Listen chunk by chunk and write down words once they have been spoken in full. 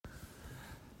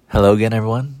Hello again,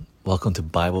 everyone. Welcome to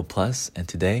Bible Plus, and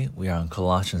today we are on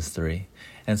Colossians 3.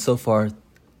 And so far,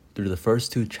 through the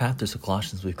first two chapters of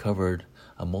Colossians, we've covered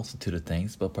a multitude of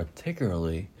things, but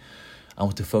particularly, I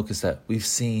want to focus that we've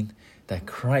seen that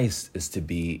Christ is to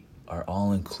be our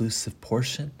all-inclusive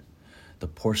portion, the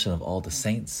portion of all the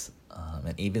saints,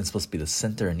 and even supposed to be the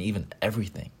center and even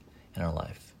everything in our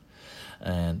life.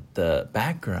 And the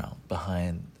background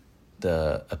behind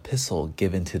the epistle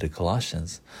given to the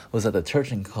Colossians was that the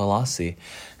church in Colossae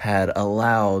had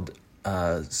allowed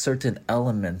certain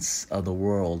elements of the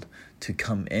world to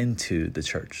come into the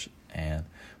church. And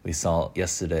we saw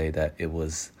yesterday that it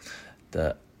was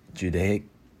the Judaic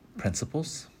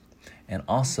principles and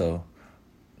also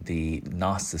the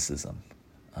Gnosticism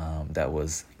that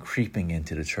was creeping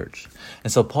into the church.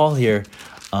 And so Paul here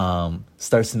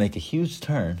starts to make a huge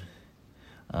turn.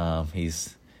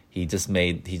 He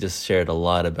just shared a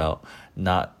lot about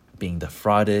not being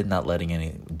defrauded, not letting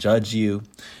anyone judge you.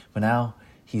 But now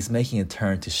he's making a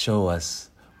turn to show us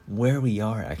where we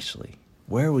are actually.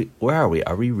 Where are we?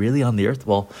 Are we really on the earth?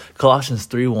 Well, Colossians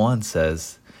 3:1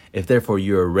 says, "If therefore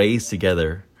you are raised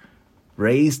together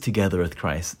with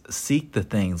Christ, seek the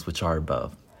things which are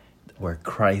above, where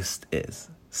Christ is,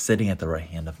 sitting at the right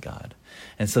hand of God."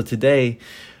 And so today,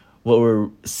 what we're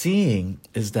seeing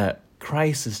is that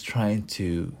Christ is trying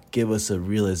to give us a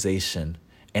realization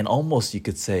and almost, you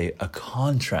could say, a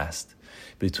contrast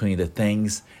between the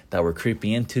things that were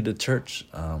creeping into the church,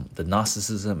 the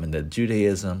Gnosticism and the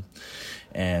Judaism,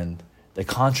 and the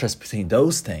contrast between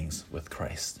those things with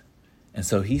Christ. And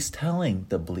so he's telling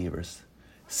the believers,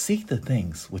 seek the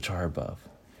things which are above.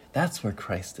 That's where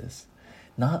Christ is.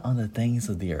 Not on the things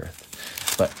of the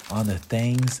earth, but on the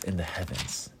things in the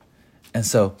heavens. And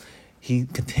so he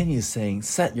continues saying,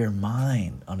 set your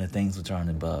mind on the things which are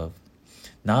above,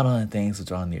 not on the things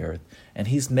which are on the earth. And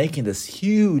he's making this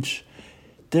huge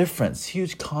difference,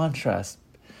 huge contrast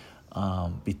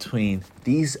between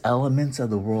these elements of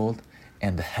the world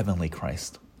and the heavenly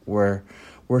Christ. We're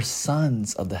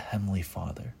sons of the heavenly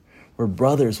Father. We're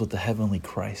brothers with the heavenly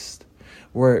Christ.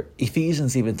 Where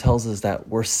Ephesians even tells us that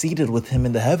we're seated with him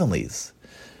in the heavenlies.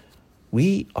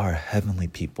 We are heavenly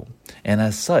people. And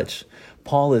as such,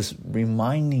 Paul is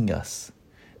reminding us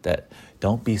that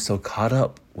don't be so caught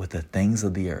up with the things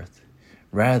of the earth.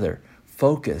 Rather,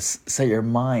 focus, set your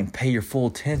mind, pay your full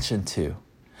attention to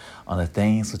on the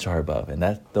things which are above. And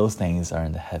that those things are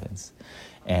in the heavens.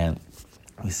 And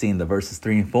we see in the verses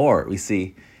 3 and 4, we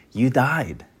see you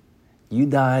died. You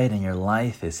died and your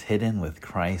life is hidden with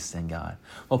Christ in God.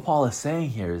 What Paul is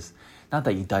saying here is not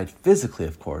that you died physically,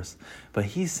 of course, but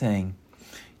he's saying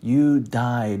you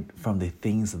died from the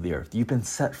things of the earth. You've been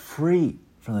set free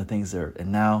from the things of the earth.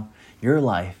 And now your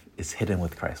life is hidden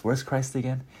with Christ. Where's Christ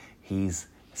again? He's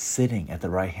sitting at the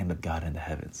right hand of God in the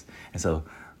heavens. And so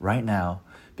right now,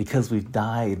 because we've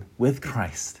died with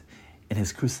Christ in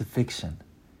his crucifixion,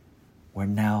 we're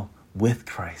now with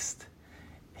Christ,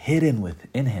 hidden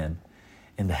within him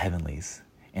in the heavenlies.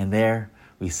 And there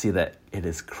we see that it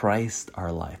is Christ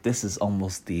our life. This is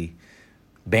almost the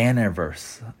banner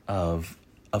verse of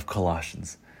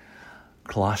Colossians.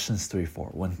 Colossians 3:4.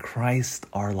 When Christ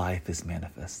our life is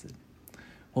manifested.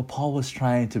 What Paul was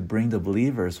trying to bring the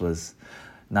believers was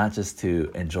not just to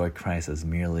enjoy Christ as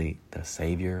merely the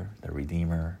Savior, the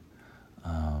Redeemer,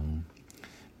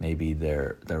 maybe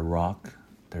their rock,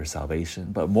 their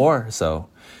salvation, but more so,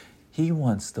 he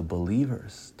wants the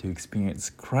believers to experience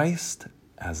Christ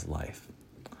as life.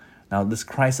 Now, this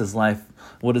Christ as life,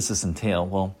 what does this entail?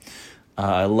 Well,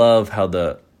 I love how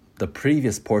the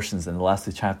previous portions in the last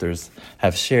two chapters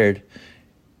have shared.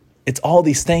 It's all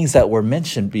these things that were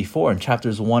mentioned before in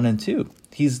chapters 1 and 2.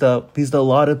 He's the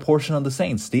allotted portion of the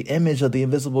saints, the image of the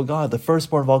invisible God, the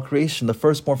firstborn of all creation, the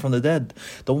firstborn from the dead,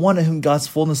 the one in whom God's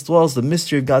fullness dwells, the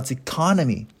mystery of God's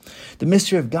economy, the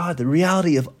mystery of God, the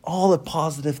reality of all the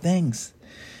positive things.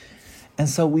 And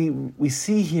so we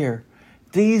see here,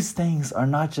 these things are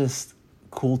not just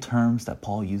cool terms that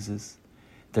Paul uses.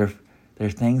 They're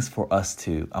things for us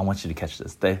to, I want you to catch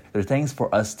this, they're things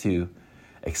for us to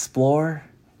explore,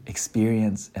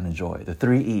 experience, and enjoy. The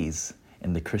 3 E's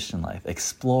in the Christian life.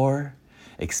 Explore,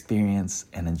 experience,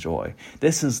 and enjoy.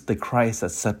 This is the Christ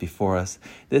that's set before us.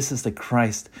 This is the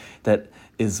Christ that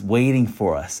is waiting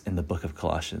for us in the book of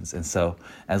Colossians. And so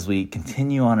as we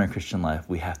continue on our Christian life,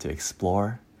 we have to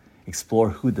explore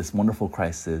who this wonderful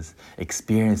Christ is,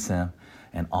 experience him,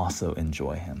 and also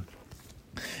enjoy him.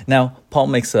 Now, Paul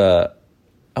makes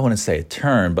I wouldn't say a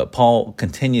turn, but Paul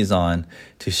continues on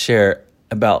to share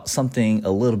about something,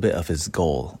 a little bit of his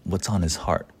goal, what's on his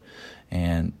heart.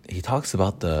 And he talks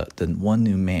about the one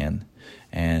new man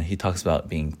And he talks about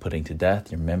being putting to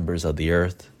death your members of the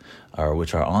earth, or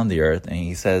which are on the earth. And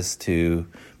he says to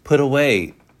put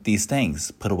away these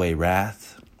things, put away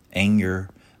wrath, anger,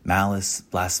 malice,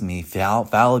 blasphemy,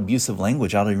 foul abusive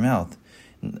language out of your mouth.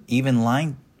 Even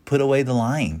lying, put away the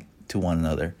lying to one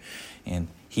another. And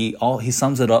he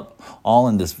sums it up all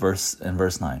in this verse, in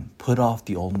verse 9. Put off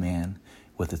the old man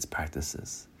with its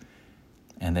practices.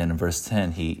 And then in verse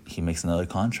 10, he makes another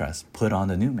contrast. Put on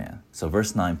the new man. So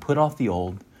verse 9, put off the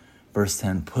old. Verse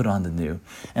 10, put on the new.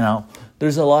 And now,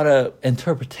 there's a lot of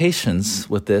interpretations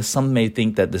with this. Some may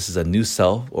think that this is a new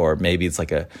self, or maybe it's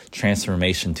like a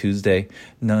transformation Tuesday.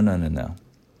 No.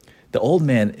 The old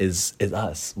man is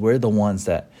us. We're the ones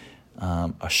that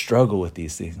struggle with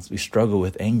these things. We struggle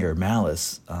with anger,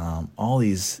 malice, all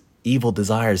these evil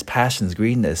desires, passions,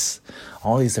 greediness,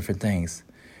 all these different things.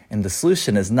 And the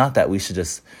solution is not that we should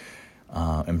just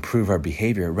improve our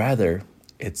behavior. Rather,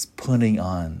 it's putting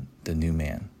on the new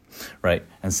man, right?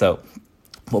 And so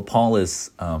what Paul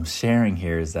is sharing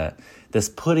here is that this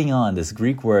putting on, this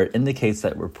Greek word, indicates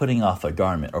that we're putting off a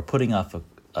garment or putting off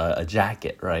a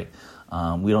jacket, right?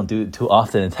 We don't do it too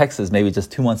often in Texas, maybe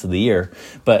just 2 months of the year.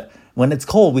 But when it's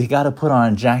cold, we got to put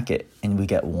on a jacket and we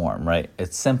get warm, right?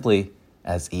 It's simply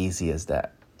as easy as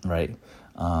that, right?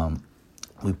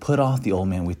 We put off the old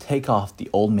man, we take off the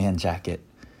old man jacket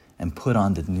and put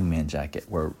on the new man jacket.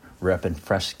 We're repping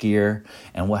fresh gear,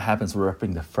 and what happens, we're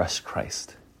repping the fresh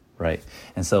Christ, right?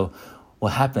 And so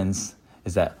what happens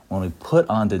is that when we put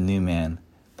on the new man,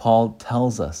 Paul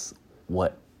tells us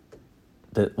what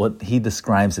he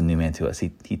describes the new man to us.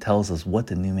 He tells us what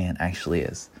the new man actually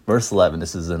is. Verse 11,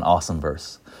 this is an awesome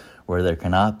verse, where there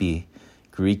cannot be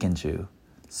Greek and Jew,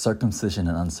 circumcision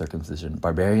and uncircumcision,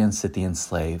 barbarian, Scythian,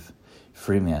 slave,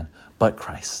 free man, but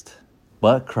Christ.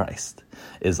 But Christ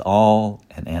is all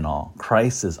and in all.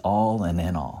 Christ is all and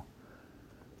in all.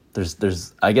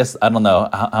 There's I guess, I don't know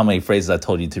how many phrases I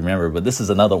told you to remember, but this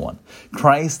is another one.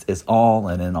 Christ is all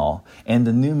and in all. And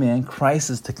the new man, Christ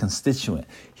is the constituent.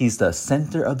 He's the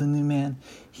center of the new man.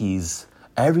 He's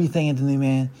everything in the new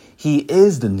man. He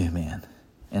is the new man.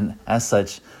 And as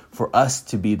such, for us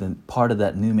to be the part of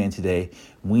that new man today,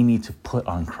 we need to put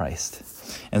on Christ.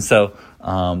 And so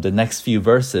the next few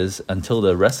verses, until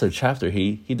the rest of the chapter,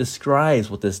 he describes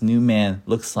what this new man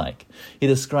looks like. He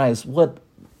describes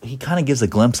he kind of gives a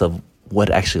glimpse of what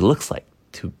it actually looks like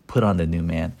to put on the new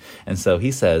man. And so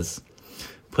he says,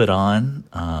 put on,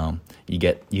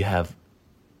 you have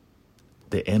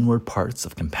the inward parts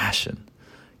of compassion,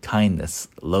 kindness,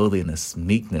 lowliness,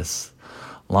 meekness,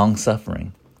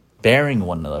 long-suffering, bearing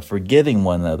one another, forgiving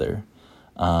one another,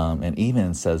 and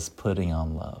even says putting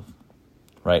on love,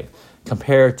 right?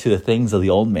 Compare to the things of the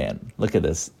old man. Look at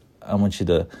this. I want you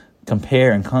to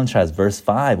compare and contrast verse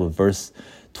 5 with verse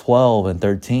 12 and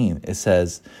 13. It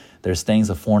says there's things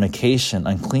of fornication,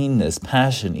 uncleanness,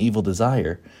 passion, evil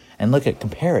desire. And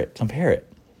compare it.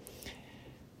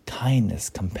 Kindness,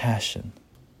 compassion,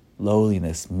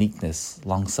 lowliness, meekness,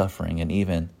 long-suffering, and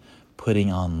even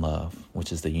putting on love,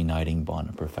 which is the uniting bond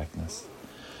of perfectness.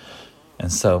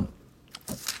 And so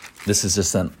this is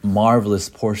just a marvelous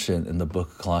portion in the book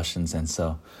of Colossians. And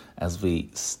so as we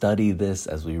study this,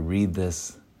 as we read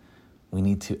this, we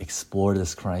need to explore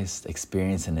this Christ,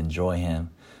 experience and enjoy him,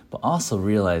 but also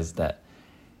realize that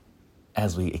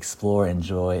as we explore,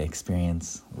 enjoy,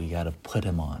 experience, we got to put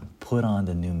him on, put on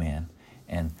the new man.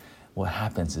 And what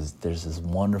happens is there's this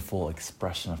wonderful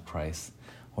expression of Christ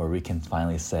where we can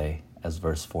finally say, as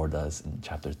verse 4 does in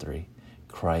chapter 3,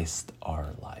 Christ our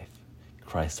life.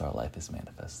 Christ our life is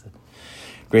manifested.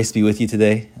 Grace be with you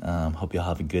today. Hope you'll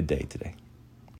have a good day today.